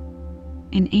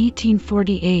 In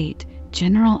 1848,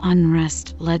 general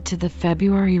unrest led to the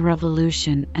February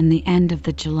Revolution and the end of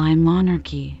the July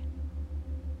monarchy.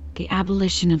 The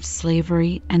abolition of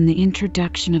slavery and the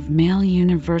introduction of male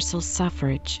universal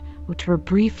suffrage, which were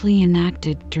briefly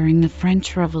enacted during the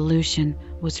French Revolution,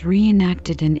 was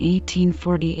reenacted in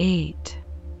 1848.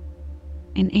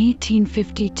 In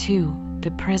 1852,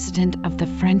 the President of the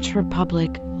French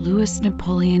Republic, Louis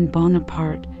Napoleon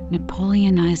Bonaparte,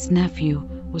 Napoleon's nephew,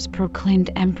 was proclaimed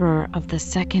Emperor of the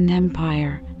Second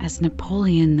Empire as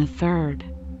Napoleon III.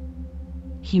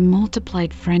 He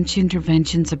multiplied French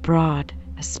interventions abroad,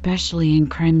 especially in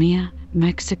Crimea,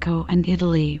 Mexico, and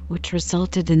Italy, which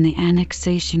resulted in the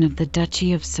annexation of the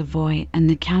Duchy of Savoy and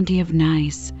the County of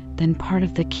Nice, then part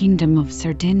of the Kingdom of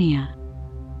Sardinia.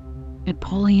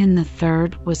 Napoleon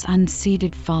III was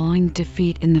unseated following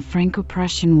defeat in the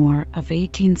Franco-Prussian War of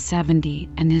 1870,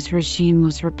 and his regime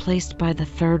was replaced by the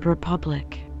Third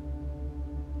Republic.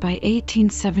 By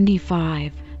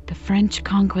 1875, the French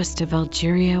conquest of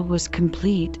Algeria was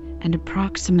complete, and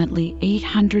approximately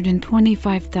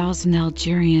 825,000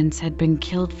 Algerians had been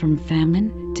killed from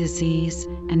famine, disease,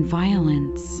 and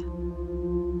violence.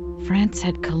 France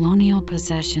had colonial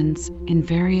possessions in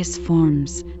various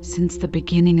forms since the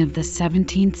beginning of the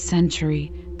 17th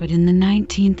century, but in the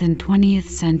 19th and 20th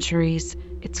centuries,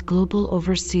 its global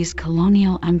overseas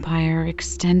colonial empire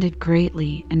extended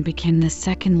greatly and became the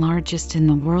second largest in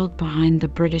the world behind the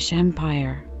British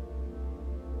Empire.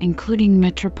 Including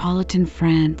metropolitan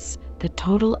France, the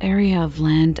total area of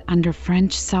land under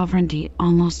French sovereignty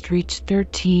almost reached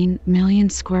 13 million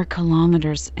square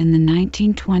kilometers in the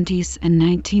 1920s and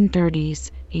 1930s,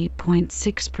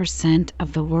 8.6%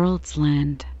 of the world's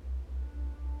land.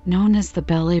 Known as the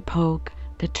Belle Époque,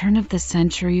 The turn of the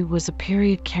century was a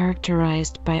period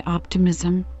characterized by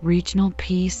optimism, regional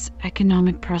peace,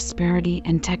 economic prosperity,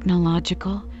 and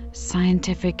technological,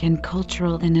 scientific, and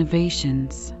cultural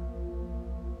innovations.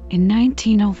 In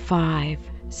 1905,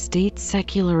 state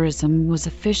secularism was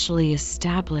officially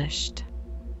established.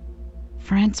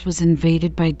 France was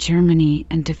invaded by Germany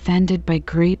and defended by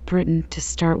Great Britain to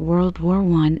start World War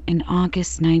I in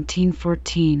August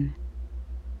 1914.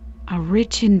 A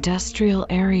rich industrial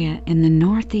area in the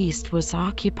northeast was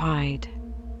occupied.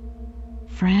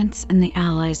 France and the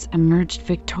Allies emerged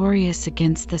victorious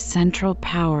against the Central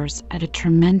Powers at a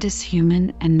tremendous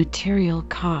human and material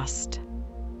cost.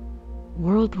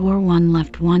 World War I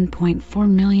left 1.4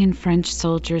 million French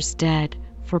soldiers dead,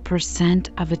 4%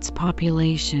 of its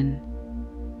population.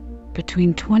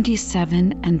 Between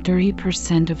 27 and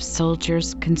 30% of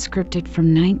soldiers conscripted from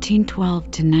 1912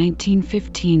 to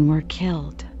 1915 were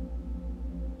killed.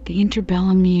 The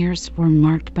interbellum years were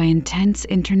marked by intense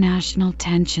international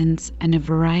tensions and a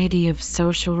variety of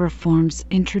social reforms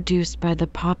introduced by the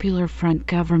Popular Front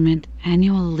government: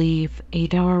 annual leave,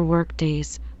 8-hour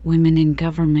workdays, women in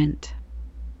government.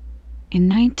 In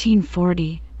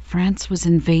 1940, France was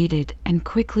invaded and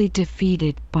quickly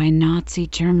defeated by Nazi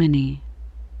Germany.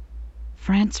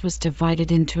 France was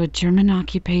divided into a German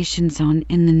occupation zone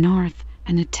in the north,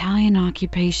 an Italian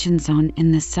occupation zone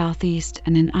in the southeast,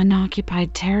 and an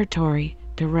unoccupied territory,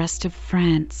 the rest of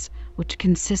France, which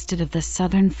consisted of the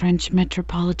southern French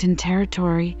metropolitan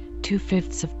territory,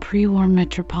 2/5 of pre-war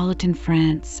metropolitan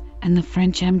France, and the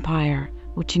French Empire,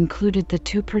 which included the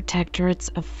two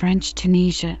protectorates of French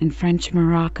Tunisia and French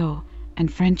Morocco,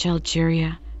 and French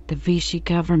Algeria. The Vichy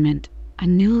government, a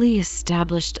newly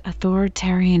established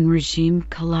authoritarian regime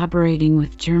collaborating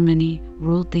with Germany,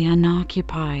 ruled the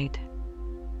unoccupied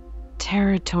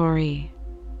territory.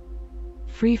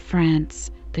 Free France,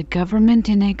 the government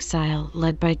in exile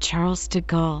led by Charles de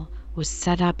Gaulle, was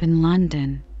set up in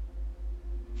London.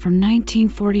 From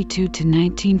 1942 to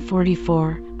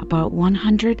 1944, about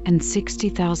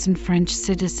 160,000 French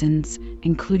citizens,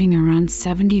 including around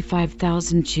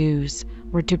 75,000 Jews,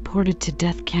 were deported to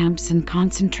death camps and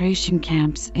concentration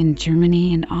camps in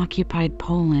Germany and occupied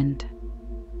Poland.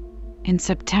 In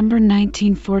September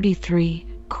 1943,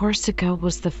 Corsica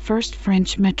was the first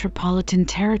French metropolitan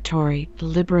territory to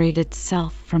liberate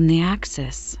itself from the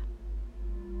Axis.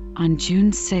 On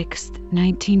June 6,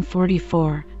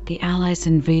 1944, the Allies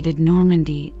invaded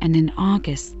Normandy, and in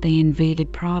August they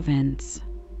invaded Provence.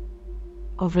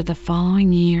 Over the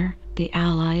following year, the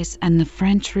Allies and the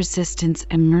French resistance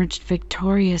emerged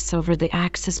victorious over the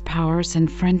Axis powers,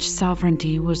 and French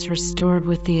sovereignty was restored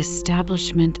with the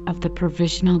establishment of the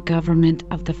Provisional Government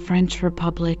of the French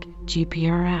Republic,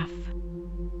 GPRF.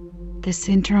 This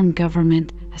interim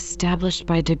government, established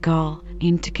by de Gaulle,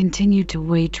 aimed to continue to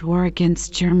wage war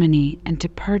against Germany and to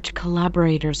purge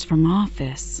collaborators from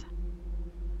office.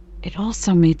 It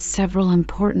also made several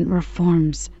important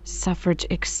reforms: suffrage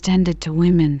extended to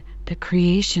women, the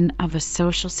creation of a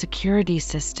social security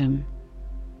system.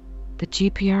 The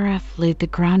GPRF laid the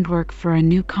groundwork for a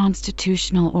new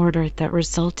constitutional order that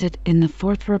resulted in the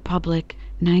Fourth Republic,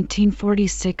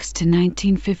 1946 to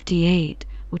 1958,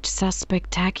 which saw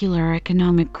spectacular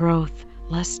economic growth,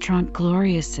 les Trente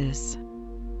Glorieuses.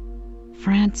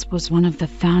 France was one of the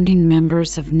founding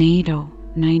members of NATO,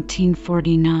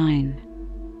 1949.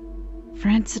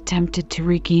 France attempted to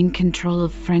regain control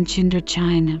of French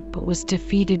Indochina, but was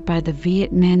defeated by the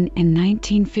Viet Minh in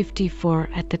 1954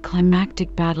 at the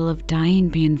climactic Battle of Dien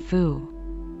Bien Phu.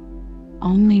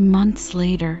 Only months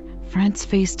later, France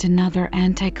faced another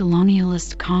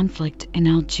anti-colonialist conflict in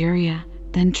Algeria,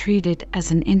 then treated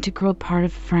as an integral part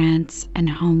of France and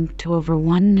home to over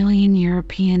 1 million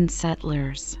European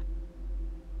settlers.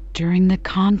 During the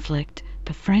conflict,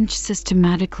 the French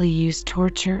systematically used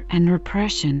torture and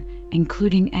repression,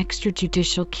 including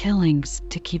extrajudicial killings,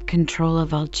 to keep control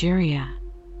of Algeria.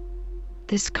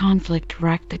 This conflict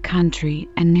wrecked the country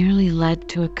and nearly led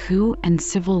to a coup and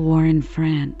civil war in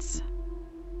France.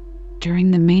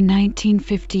 During the May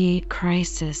 1958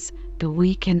 crisis, the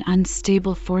weak and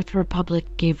unstable Fourth Republic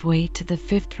gave way to the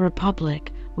Fifth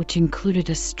Republic, which included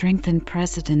a strengthened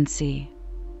presidency.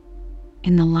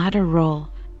 In the latter role,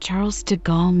 Charles de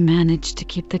Gaulle managed to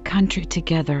keep the country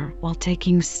together while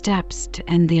taking steps to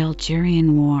end the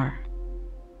Algerian War.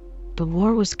 The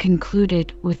war was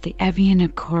concluded with the Evian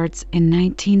Accords in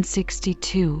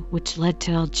 1962, which led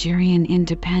to Algerian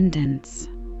independence.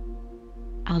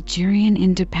 Algerian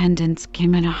independence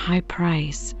came at a high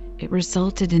price. It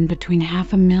resulted in between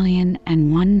 500,000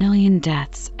 and 1 million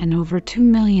deaths and over 2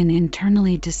 million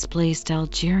internally displaced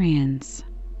Algerians.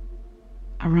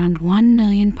 Around 1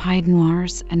 million Pied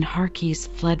Noirs and Harkis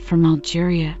fled from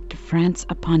Algeria to France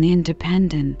upon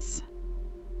independence.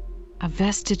 A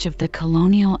vestige of the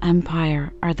colonial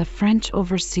empire are the French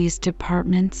overseas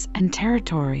departments and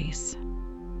territories.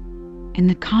 In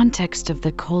the context of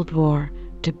the Cold War,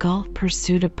 de Gaulle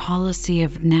pursued a policy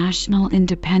of national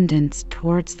independence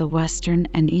towards the Western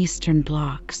and Eastern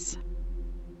blocs.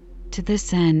 To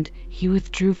this end, he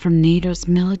withdrew from NATO's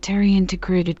military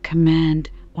integrated command,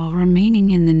 while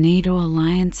remaining in the NATO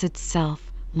alliance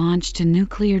itself, launched a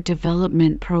nuclear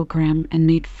development program and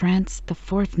made France the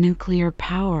fourth nuclear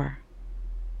power.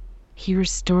 He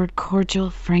restored cordial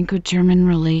Franco-German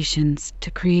relations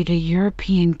to create a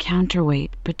European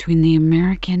counterweight between the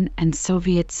American and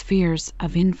Soviet spheres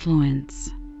of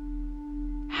influence.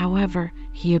 However,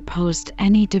 he opposed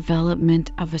any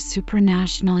development of a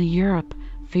supranational Europe,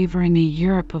 favoring a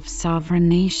Europe of sovereign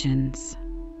nations.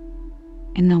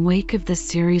 In the wake of the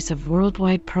series of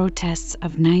worldwide protests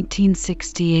of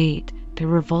 1968, the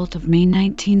revolt of May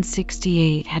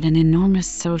 1968 had an enormous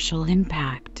social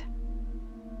impact.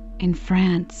 In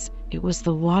France, it was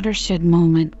the watershed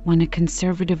moment when a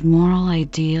conservative moral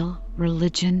ideal,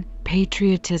 religion,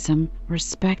 patriotism,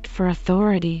 respect for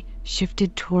authority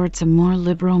shifted towards a more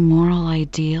liberal moral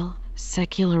ideal,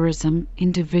 secularism,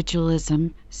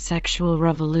 individualism, sexual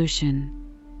revolution.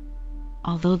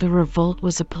 Although the revolt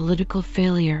was a political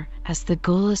failure, as the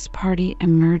Gaullist party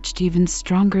emerged even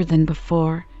stronger than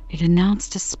before, it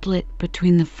announced a split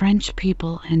between the French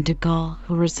people and de Gaulle,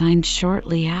 who resigned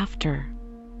shortly after.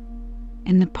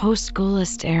 In the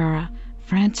post-Gaullist era,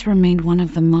 France remained one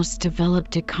of the most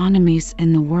developed economies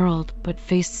in the world, but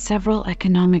faced several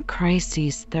economic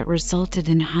crises that resulted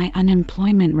in high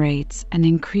unemployment rates and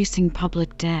increasing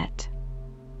public debt.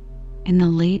 In the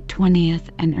late 20th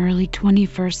and early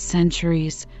 21st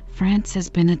centuries, France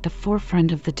has been at the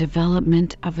forefront of the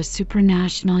development of a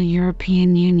supranational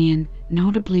European Union,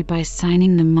 notably by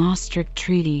signing the Maastricht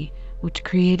Treaty, which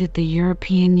created the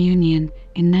European Union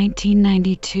in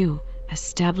 1992,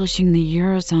 establishing the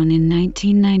Eurozone in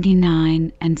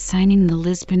 1999, and signing the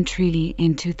Lisbon Treaty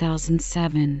in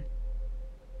 2007.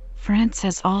 France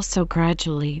has also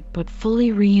gradually but fully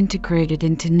reintegrated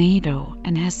into NATO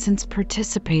and has since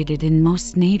participated in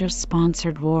most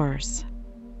NATO-sponsored wars.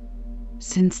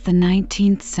 Since the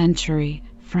 19th century,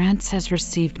 France has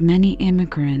received many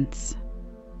immigrants.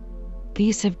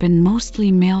 These have been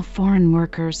mostly male foreign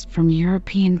workers from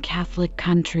European Catholic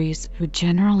countries who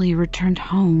generally returned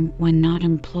home when not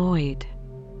employed.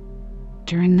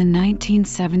 During the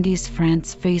 1970s,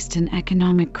 France faced an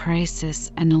economic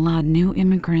crisis and allowed new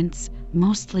immigrants,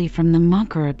 mostly from the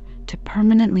Maghreb, to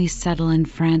permanently settle in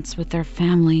France with their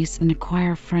families and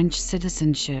acquire French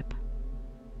citizenship.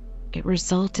 It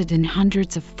resulted in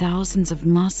hundreds of thousands of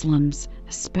Muslims,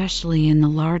 especially in the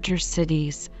larger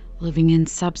cities, living in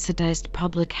subsidized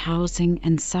public housing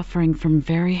and suffering from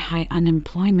very high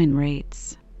unemployment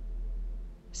rates.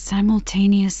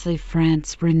 Simultaneously,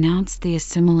 France renounced the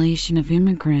assimilation of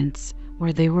immigrants,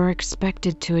 where they were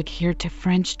expected to adhere to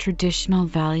French traditional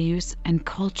values and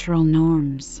cultural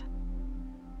norms.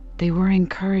 They were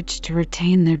encouraged to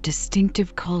retain their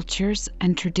distinctive cultures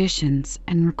and traditions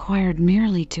and required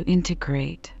merely to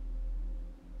integrate.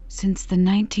 Since the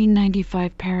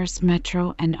 1995 Paris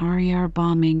metro and RER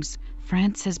bombings,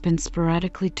 France has been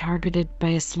sporadically targeted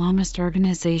by Islamist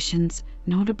organizations,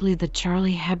 notably the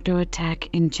Charlie Hebdo attack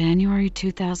in January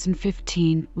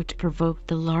 2015, which provoked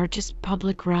the largest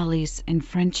public rallies in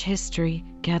French history,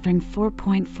 gathering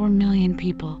 4.4 million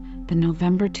people, the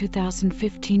November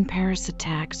 2015 Paris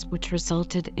attacks, which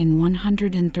resulted in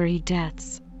 130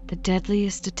 deaths, the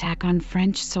deadliest attack on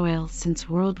French soil since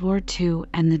World War II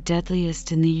and the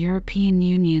deadliest in the European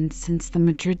Union since the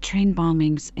Madrid train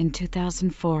bombings in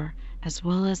 2004, as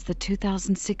well as the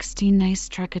 2016 Nice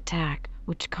truck attack,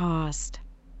 which caused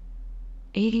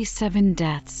 87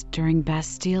 deaths during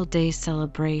Bastille Day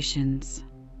celebrations.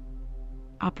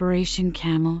 Operation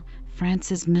Camel,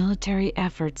 France's military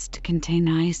efforts to contain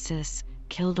ISIS,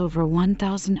 killed over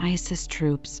 1,000 ISIS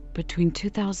troops between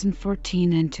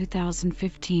 2014 and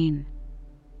 2015.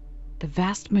 The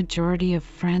vast majority of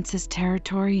France's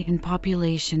territory and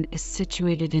population is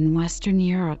situated in Western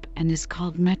Europe and is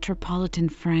called Metropolitan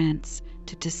France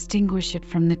to distinguish it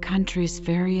from the country's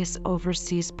various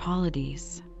overseas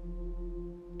polities.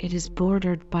 It is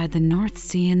bordered by the North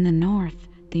Sea in the north,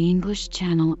 the English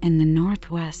Channel in the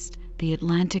northwest, the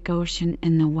Atlantic Ocean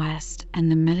in the west,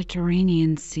 and the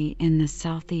Mediterranean Sea in the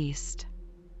southeast.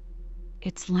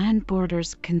 Its land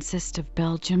borders consist of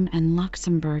Belgium and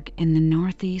Luxembourg in the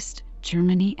northeast,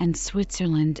 Germany and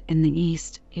Switzerland in the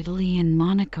east, Italy and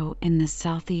Monaco in the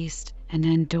southeast, and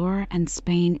Andorra and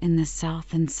Spain in the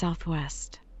south and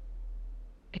southwest.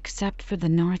 Except for the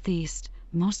northeast,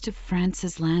 most of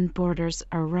France's land borders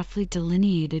are roughly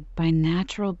delineated by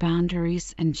natural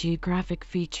boundaries and geographic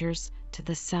features. To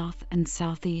the south and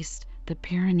southeast, the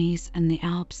Pyrenees and the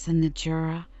Alps and the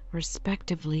Jura,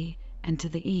 respectively, and to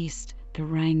the east, the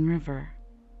Rhine River.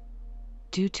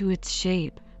 Due to its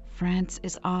shape, France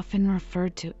is often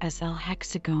referred to as El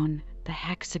Hexagon, the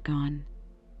hexagon.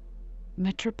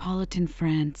 Metropolitan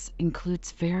France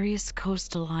includes various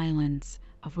coastal islands,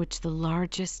 of which the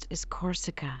largest is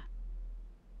Corsica.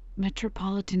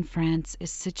 Metropolitan France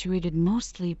is situated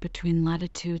mostly between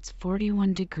latitudes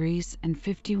 41 degrees and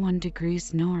 51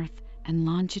 degrees north and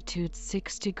longitudes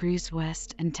 6 degrees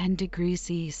west and 10 degrees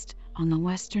east on the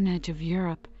western edge of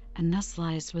Europe, and thus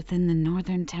lies within the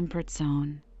northern temperate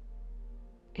zone.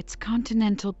 Its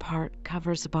continental part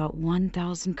covers about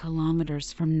 1,000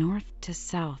 kilometers from north to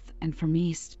south and from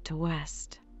east to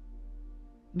west.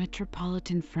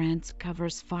 Metropolitan France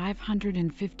covers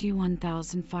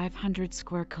 551,500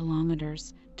 square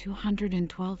kilometers,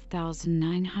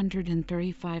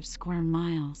 212,935 square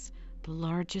miles, the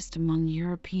largest among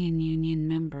European Union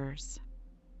members.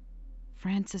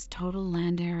 France's total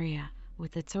land area,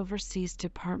 with its overseas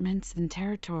departments and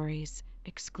territories,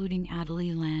 excluding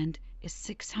Adelie land, is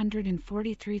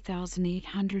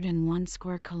 643,801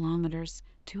 square kilometers,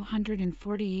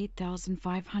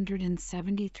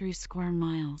 248,573 square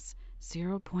miles,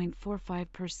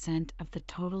 0.45% of the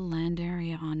total land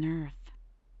area on Earth.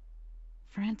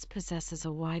 France possesses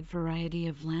a wide variety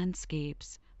of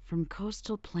landscapes, from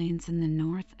coastal plains in the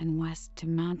north and west to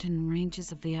mountain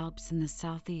ranges of the Alps in the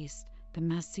southeast, the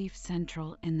Massif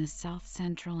Central in the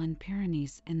south-central, and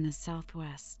Pyrenees in the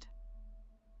southwest.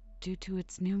 Due to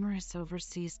its numerous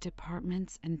overseas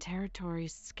departments and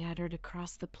territories scattered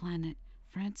across the planet,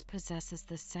 France possesses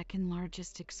the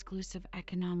second-largest exclusive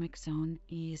economic zone,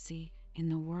 EEZ, in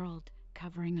the world,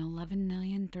 covering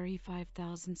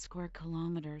 11,035,000 square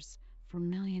kilometers,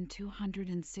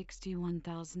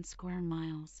 4,261,000 square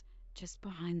miles, just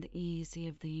behind the EEZ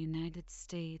of the United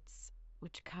States,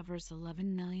 which covers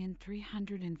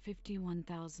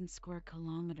 11,351,000 square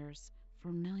kilometers,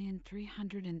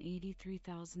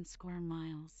 4,383,000 square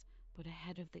miles, but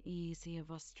ahead of the EEZ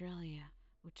of Australia,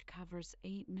 which covers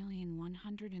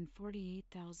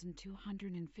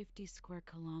 8,148,250 square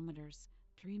kilometers,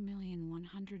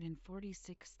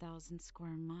 3,146,000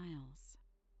 square miles.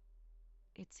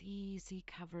 Its EEZ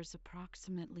covers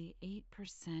approximately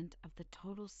 8% of the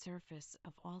total surface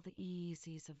of all the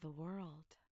EEZs of the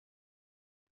world.